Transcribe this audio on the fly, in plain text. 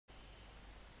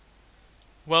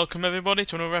Welcome everybody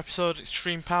to another episode of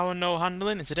Extreme Power No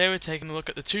Handling, and today we're taking a look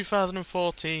at the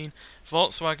 2014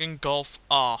 Volkswagen Golf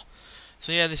R.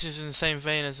 So yeah, this is in the same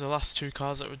vein as the last two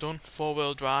cars that we've done,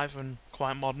 4-wheel drive and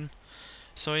quite modern.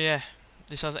 So yeah,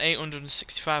 this has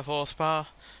 865 horsepower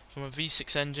from a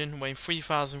V6 engine weighing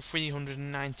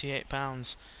 3,398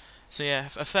 pounds. So yeah,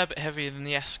 a fair bit heavier than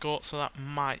the Escort, so that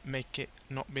might make it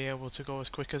not be able to go as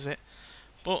quick as it.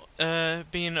 But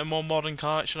being a more modern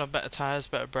car, it should have better tyres,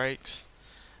 better brakes,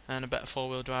 and a better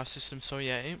 4-wheel drive system. So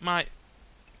yeah, it might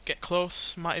get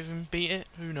close, might even beat it,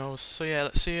 who knows. So yeah,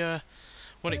 let's see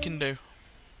what it can do.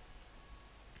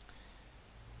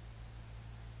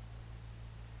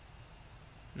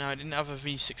 Now, it didn't have a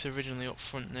V6 originally up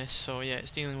front this, so yeah,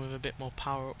 it's dealing with a bit more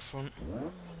power up front.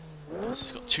 Plus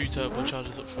it's got two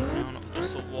turbochargers up front now, not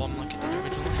just the one like it did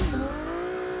originally.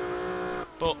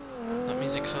 But that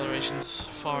means acceleration's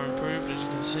far improved, as you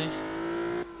can see.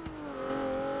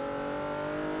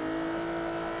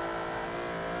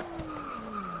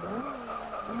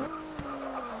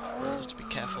 Just have to be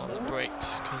careful on the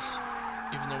brakes, because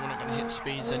even though we're not going to hit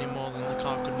speeds any more than the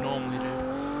car could normally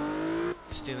do,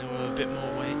 it's dealing with a bit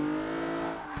more weight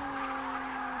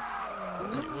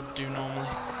than it would do normally.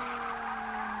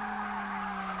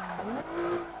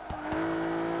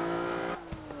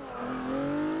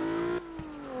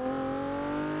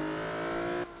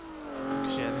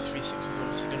 Because yeah, this V6 is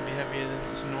obviously going to be heavier than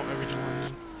its original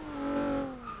engine.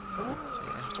 So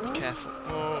yeah, have to be careful.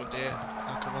 Oh dear,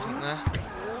 like I wasn't there.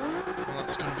 Well,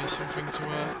 that's going to be something to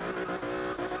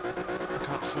look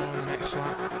out for in the next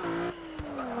lap.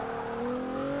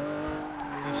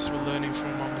 At least we're learning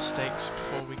from our mistakes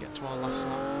before we get to our last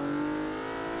lap,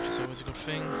 which is always a good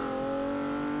thing.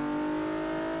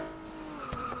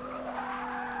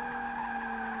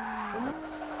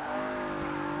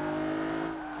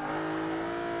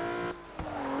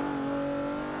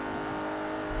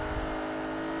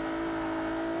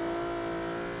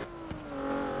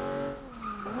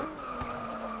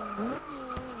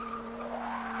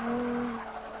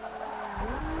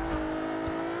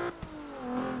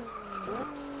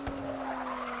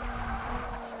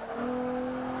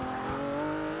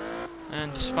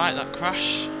 And despite that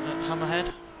crash at Hammerhead,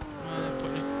 they're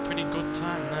putting a pretty good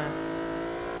time there.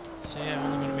 So yeah,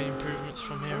 only going to be improvements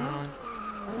from here on.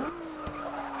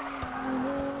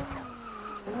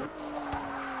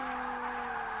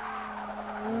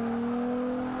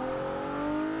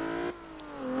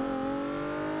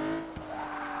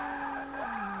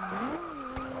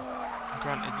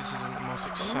 Granted, this isn't the most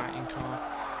exciting car,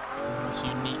 the most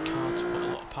unique car to put a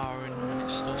lot of power in when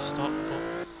it's still stock, but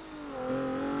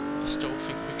I still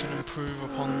think we can improve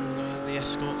upon the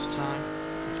Escort's time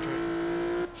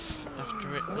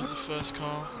after it was the first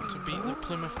car to beat the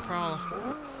Plymouth Prowler.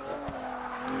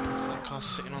 So that car's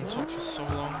sitting on top for so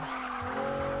long.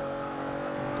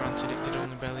 And granted, it did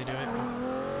only barely do it, but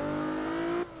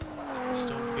it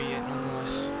still beat it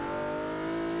nonetheless.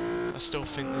 I still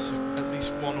think there's at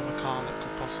least one other car that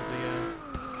could possibly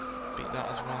beat that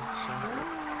as well. So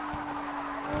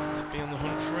let's be on the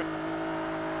hunt for it.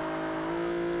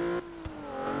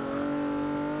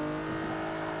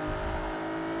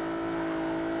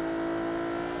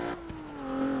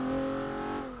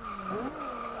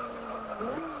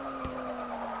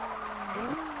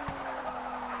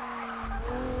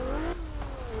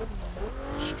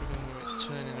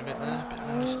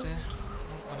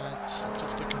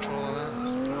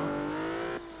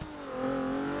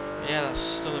 Yeah, that's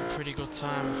still a pretty good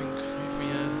time. I think if we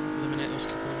eliminate those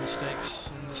couple of mistakes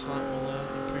in this lap, we'll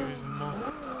improve even more.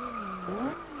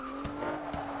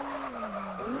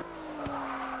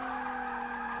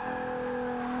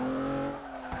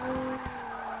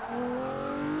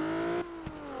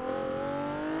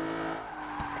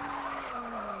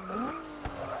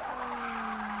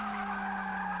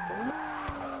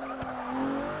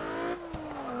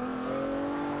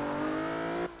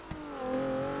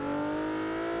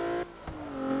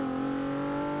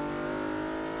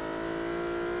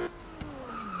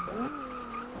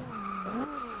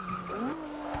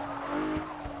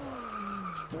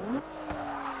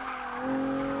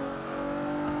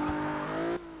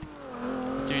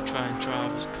 Try and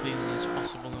drive as cleanly as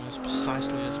possible and as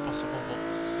precisely as possible, but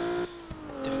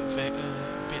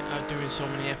doing so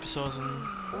many episodes and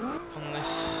on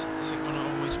this isn't going to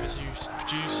always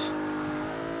produce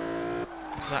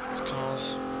exact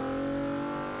cars,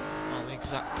 or the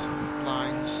exact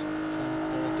lines for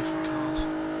all different cars.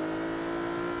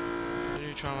 But I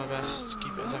do try my best to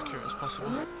keep it as accurate as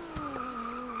possible.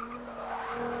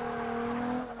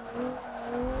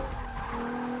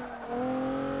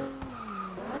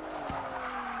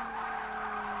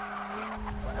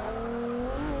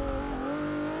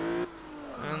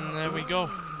 go,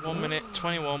 1 minute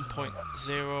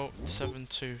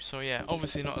 21.072. So yeah,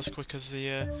 obviously not as quick as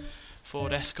the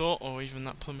Ford Escort or even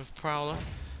that Plymouth Prowler,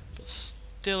 but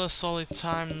still a solid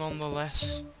time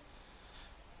nonetheless.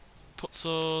 Puts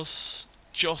us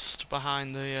just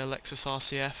behind the Lexus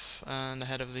RC F and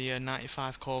ahead of the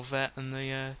 95 Corvette and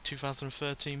the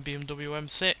 2013 BMW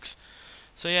M6.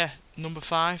 So yeah, number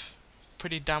 5,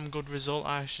 pretty damn good result,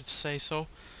 I should say so,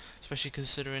 especially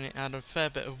considering it had a fair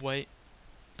bit of weight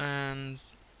and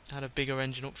had a bigger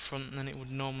engine up front than it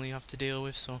would normally have to deal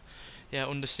with. So yeah,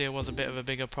 understeer was a bit of a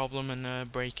bigger problem,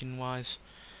 and braking wise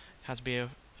had to be a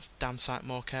damn sight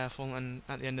more careful, and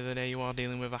at the end of the day you are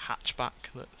dealing with a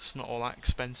hatchback that's not all that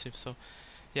expensive. So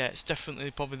yeah, it's definitely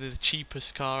probably the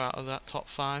cheapest car out of that top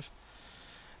 5.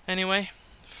 Anyway,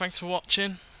 thanks for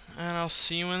watching, and I'll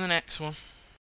see you in the next one.